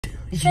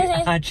You're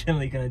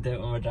actually gonna do it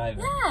when we're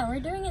driving? Yeah, we're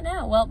doing it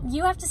now. Well,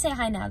 you have to say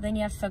hi now, then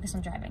you have to focus on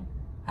driving.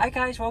 Hi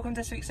guys, welcome to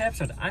this week's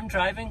episode. I'm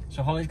driving,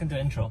 so Holly's gonna do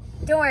the intro.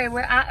 Don't worry,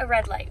 we're at a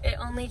red light. It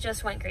only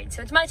just went green,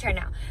 so it's my turn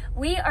now.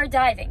 We are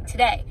diving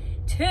today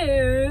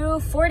to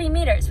 40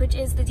 meters, which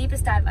is the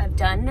deepest dive I've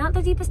done. Not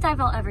the deepest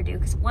dive I'll ever do,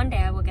 because one day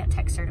I will get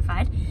tech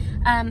certified.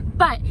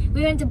 But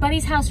we went to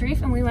Buddy's house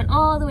reef and we went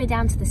all the way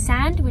down to the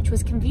sand, which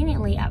was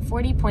conveniently at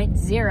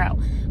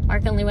 40.0.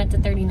 Mark only went to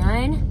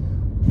 39.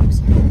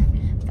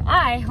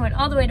 I went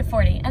all the way to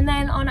 40, and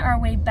then on our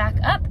way back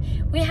up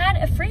we had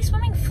a free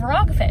swimming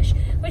frogfish,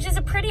 which is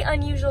a pretty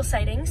unusual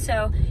sighting,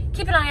 so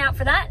keep an eye out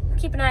for that.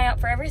 Keep an eye out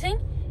for everything,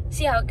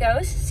 see how it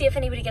goes, see if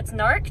anybody gets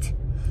narked.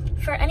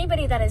 For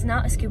anybody that is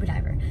not a scuba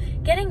diver,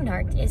 getting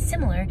narked is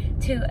similar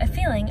to a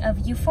feeling of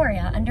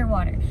euphoria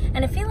underwater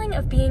and a feeling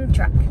of being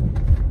drunk.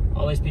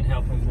 Holly's been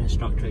helping with an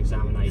instructor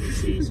exam in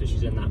IDC, so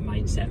she's in that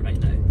mindset right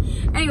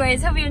now.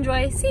 Anyways, hope you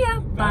enjoy. See ya.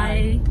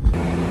 Bye.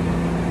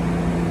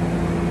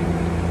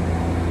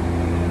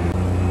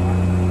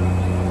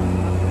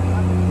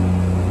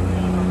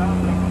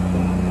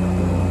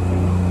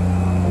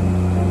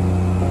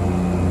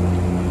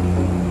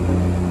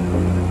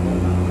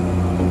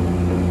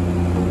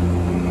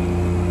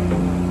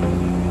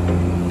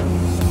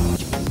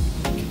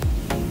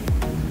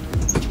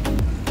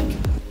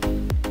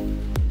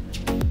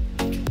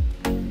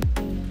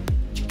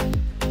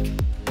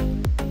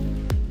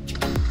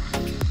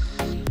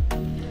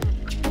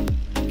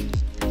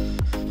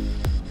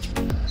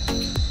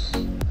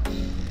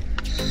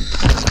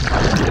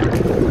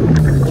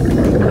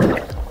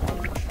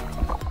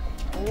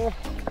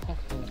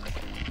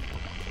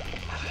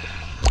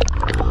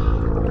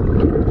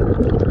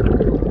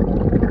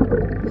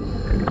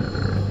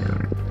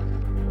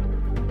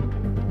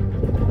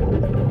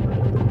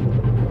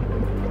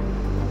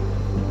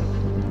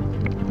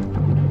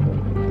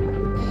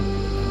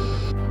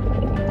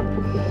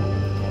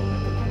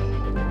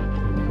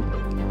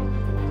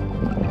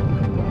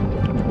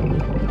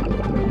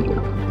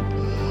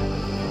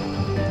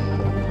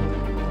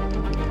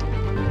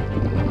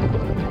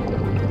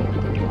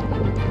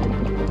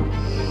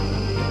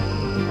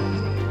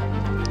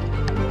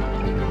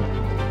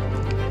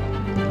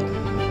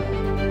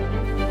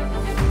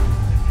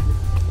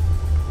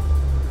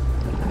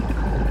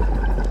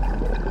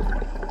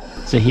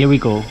 So here we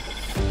go,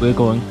 we're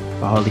going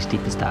for Holly's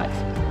deepest dive.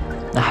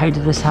 Now how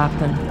did this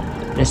happen?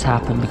 This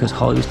happened because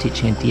Holly was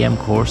teaching a DM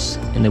course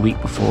in the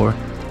week before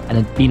and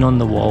had been on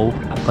the wall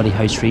at Buddy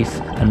House Reef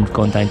and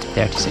gone down to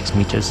 36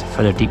 metres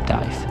for their deep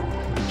dive.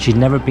 She'd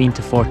never been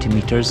to 40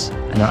 metres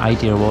and her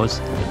idea was,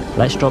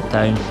 let's drop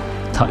down,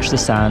 touch the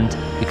sand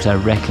because I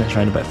reckon it's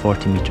around about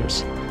 40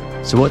 metres.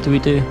 So what do? We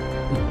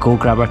go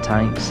grab our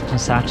tanks on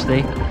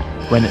Saturday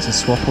when it's a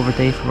swap over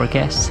day for our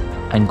guests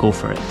and go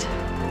for it.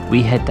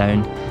 We head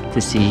down to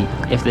see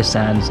if the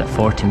sand's at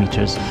 40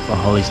 metres for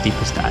Holly's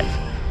deepest dive.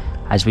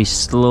 As we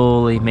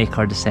slowly make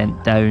our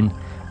descent down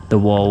the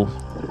wall,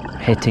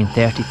 hitting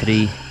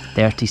 33,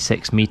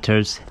 36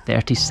 metres,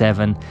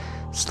 37,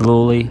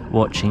 slowly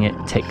watching it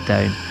tick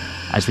down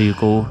as we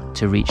go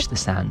to reach the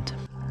sand.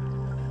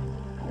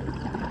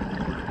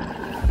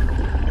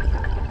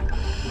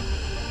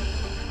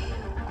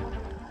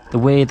 The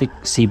way the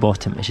sea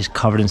bottom is just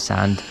covered in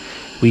sand,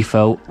 we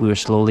felt we were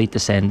slowly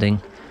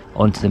descending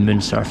onto the moon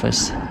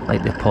surface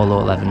like the Apollo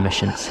 11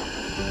 missions.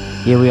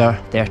 Here we are,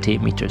 38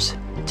 metres,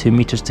 2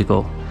 metres to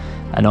go,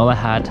 and all I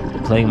had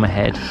playing in my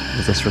head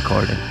was this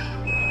recording.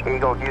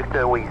 Eagle,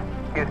 Houston,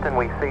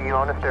 we see you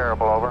on the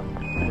steerable, over.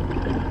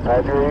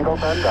 Roger, Eagle,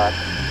 10 dot.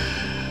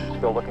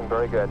 Still looking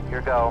very good.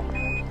 Here go.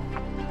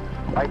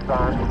 Lights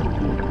on.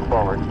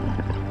 Forward.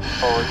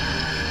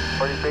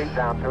 40 feet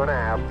down,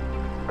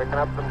 2.5. Picking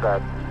up some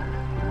dust.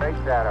 Straight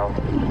shadow.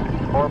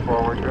 4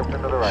 forward, drift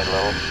into the right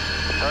level.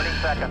 30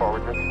 seconds.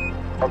 Forward.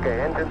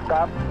 Okay, engine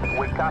stop.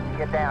 We've got to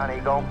get down,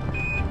 Eagle.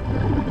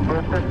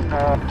 Houston,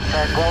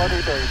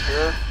 Tranquility Base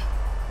here.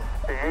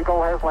 The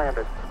Eagle has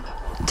landed.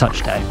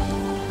 Touchdown.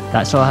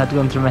 That's all I had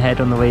going through my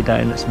head on the way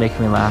down. It's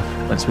making me laugh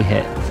once we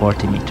hit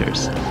 40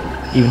 metres.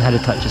 Even had a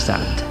touch of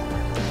sand.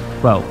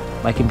 Well,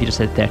 my computer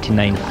said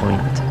 39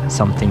 point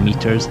something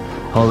metres.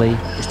 Holly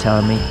is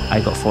telling me I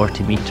got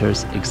 40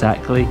 metres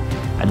exactly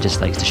and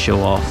just likes to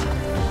show off,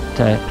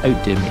 to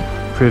outdo me,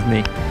 prove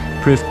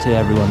to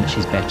everyone that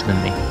she's better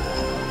than me.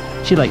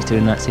 She likes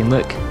doing that, saying,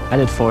 look, I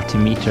did 40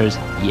 metres,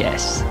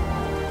 yes.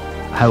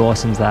 How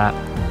awesome's that?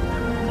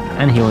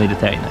 And he only did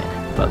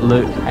 39, but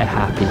look how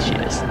happy she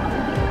is.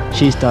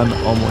 She's done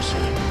almost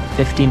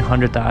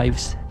 1,500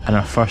 dives and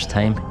our first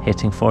time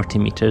hitting 40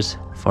 metres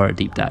for a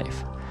deep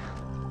dive.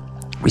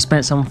 We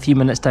spent some few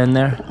minutes down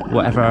there,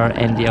 whatever our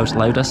NDLs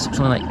allowed us. It was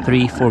only like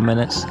 3-4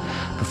 minutes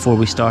before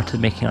we started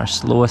making our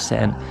slow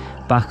ascent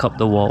back up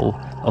the wall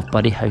of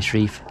Buddy House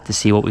Reef to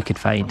see what we could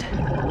find.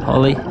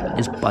 Holly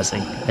is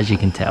buzzing, as you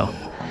can tell.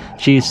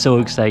 She is so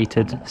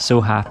excited,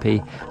 so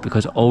happy,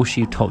 because all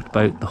she talked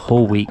about the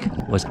whole week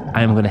was,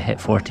 I'm going to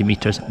hit 40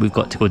 metres, we've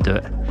got to go do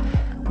it.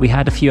 We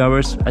had a few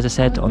hours, as I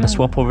said, on the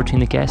swap over between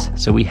the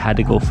guests, so we had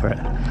to go for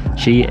it.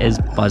 She is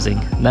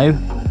buzzing. Now,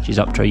 she she's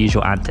up to her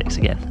usual antics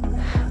again,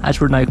 as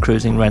we're now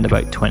cruising around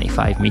about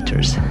 25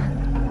 metres.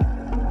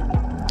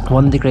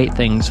 One of the great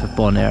things with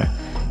Bonaire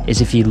is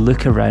if you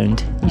look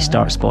around, you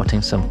start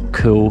spotting some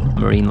cool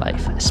marine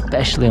life,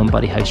 especially on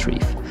Buddy House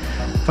Reef.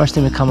 First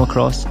thing we come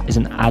across is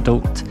an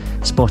adult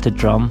spotted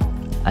drum,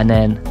 and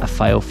then a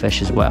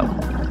filefish as well.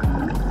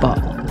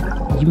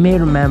 But you may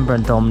remember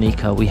in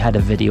Dominica we had a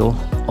video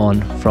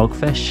on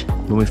frogfish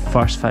when we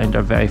first found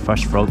our very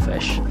first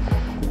frogfish.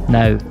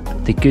 Now,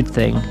 the good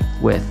thing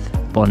with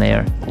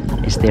Bonaire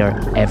is they're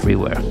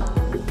everywhere.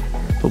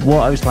 But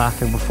what I was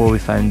laughing before we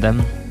found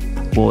them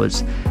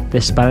was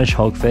this Spanish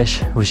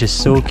hogfish was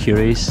just so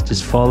curious,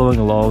 just following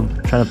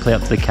along, trying to play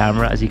up to the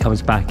camera as he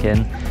comes back in.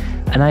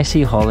 And I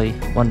see Holly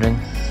wondering,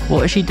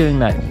 what is she doing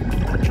now?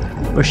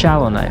 We're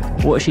shallow now,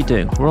 what is she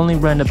doing? We're only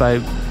around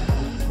about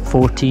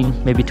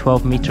 14, maybe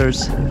 12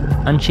 metres,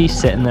 and she's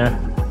sitting there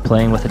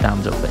playing with a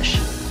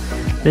damselfish.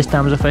 This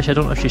damselfish, I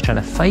don't know if she's trying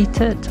to fight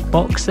it,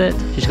 box it,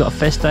 she's got a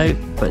fist out,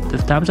 but the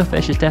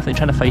damselfish is definitely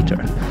trying to fight her.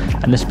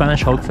 And the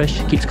Spanish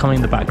hogfish keeps coming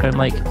in the background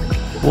like,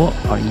 what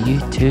are you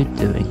two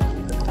doing?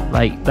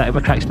 Like, that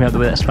cracks me up the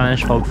way that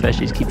Spanish hogfish,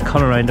 he keeps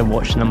coming around and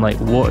watching them like,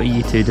 what are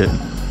you two doing?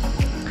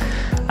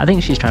 I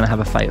think she's trying to have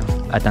a fight with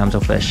a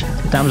damselfish.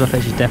 The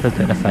damselfish is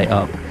definitely putting a fight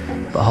up,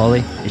 but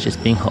Holly is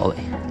just being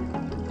Holly.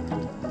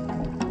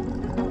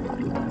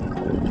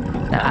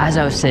 Now, as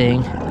I was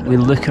saying, we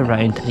look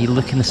around and you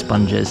look in the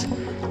sponges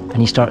and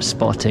you start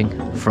spotting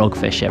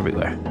frogfish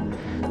everywhere.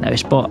 Now, we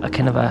spot a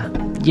kind of a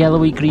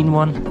yellowy green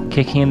one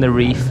kicking in the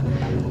reef,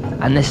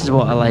 and this is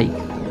what I like.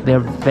 They're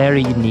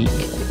very unique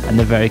and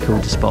they're very cool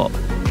to spot.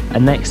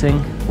 And next thing,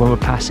 when we're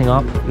passing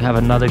up, we have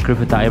another group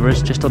of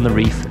divers just on the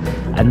reef,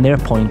 and they're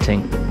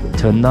pointing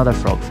to another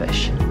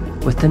frogfish.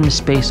 Within the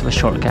space of a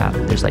short gap,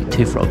 there's like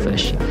 2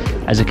 frogfish,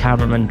 as the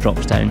cameraman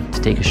drops down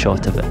to take a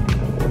shot of it.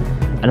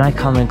 And I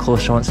come in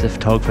closer once the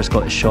photographer's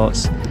got his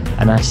shots,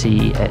 and I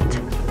see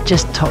it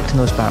just tucked in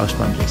those barrel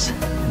sponges,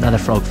 another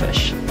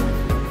frogfish.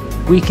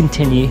 We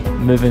continue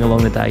moving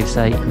along the dive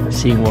site,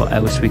 seeing what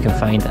else we can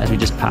find as we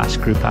just pass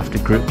group after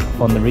group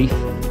on the reef.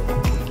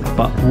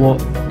 But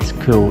what is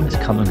cool is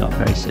coming up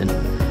very soon.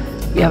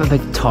 We have a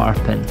big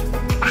tarpon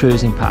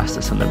cruising past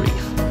us on the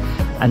reef.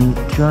 And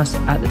to be honest,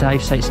 at the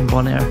dive sites in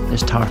Bonaire,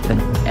 there's tarpon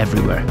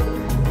everywhere.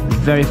 The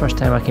very first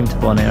time I came to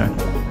Bonaire,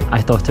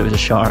 I thought it was a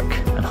shark,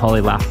 and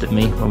Holly laughed at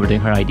me when we were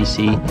doing her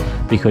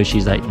IDC because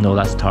she's like, no,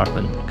 that's a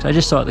tarpon. Because I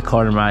just saw it at the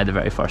corner of my eye the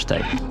very first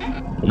time.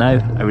 Now,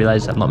 I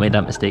realise I've not made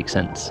that mistake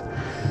since.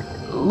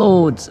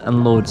 Loads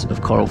and loads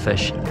of coral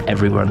fish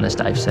everywhere on this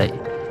dive site.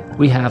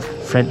 We have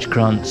French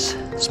grunts,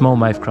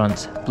 smallmouth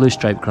grunts, blue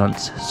stripe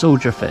grunts,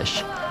 soldier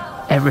fish,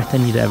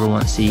 everything you'd ever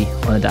want to see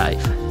on a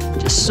dive.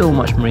 Just so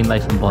much marine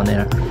life in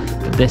Bonaire,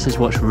 but this is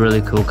what's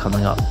really cool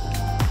coming up.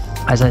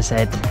 As I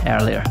said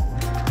earlier,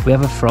 we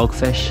have a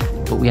frogfish,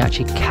 but we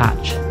actually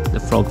catch the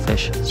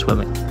frogfish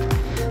swimming.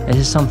 This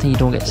is something you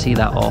don't get to see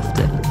that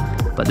often,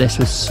 but this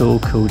was so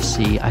cool to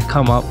see. I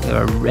come up with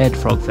a red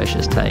frogfish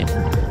this time,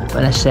 but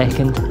in a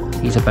second,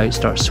 he's about to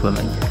start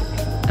swimming.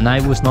 And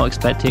I was not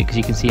expecting it, because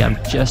you can see I'm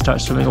just start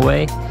swimming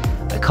away.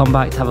 I come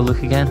back to have a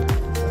look again,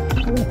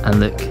 and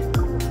look,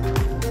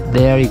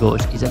 there he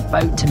goes. He's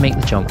about to make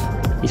the jump.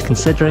 He's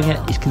considering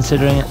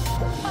it,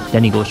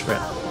 then he goes for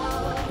it.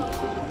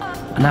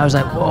 And I was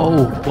like,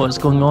 whoa, what's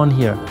going on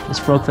here? This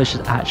frogfish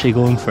is actually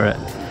going for it.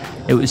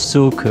 It was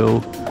so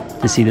cool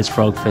to see this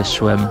frogfish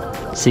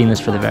swim, seeing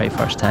this for the very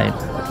first time.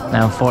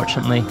 Now,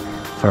 unfortunately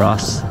for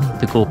us,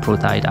 the GoPro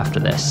died after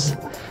this,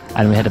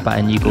 and we had to buy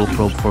a new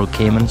GoPro before it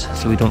came in,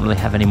 so we don't really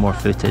have any more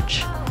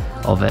footage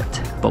of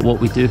it. But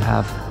what we do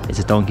have is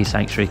a donkey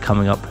sanctuary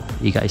coming up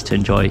for you guys to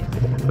enjoy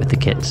with the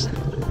kids.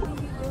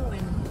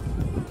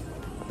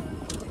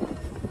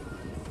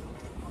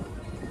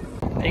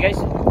 Hey guys,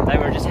 now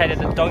we're just headed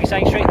to the donkey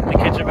sanctuary. The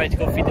kids are about to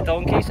go feed the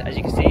donkeys. As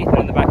you can see,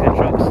 they're in the back of the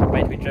trucks,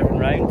 about to be driven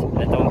round, and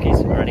the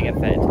donkeys are already getting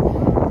fed.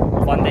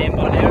 Fun day in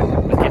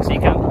Bonaire with Kids Sea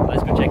Camp.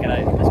 Let's go check it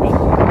out. Let's go.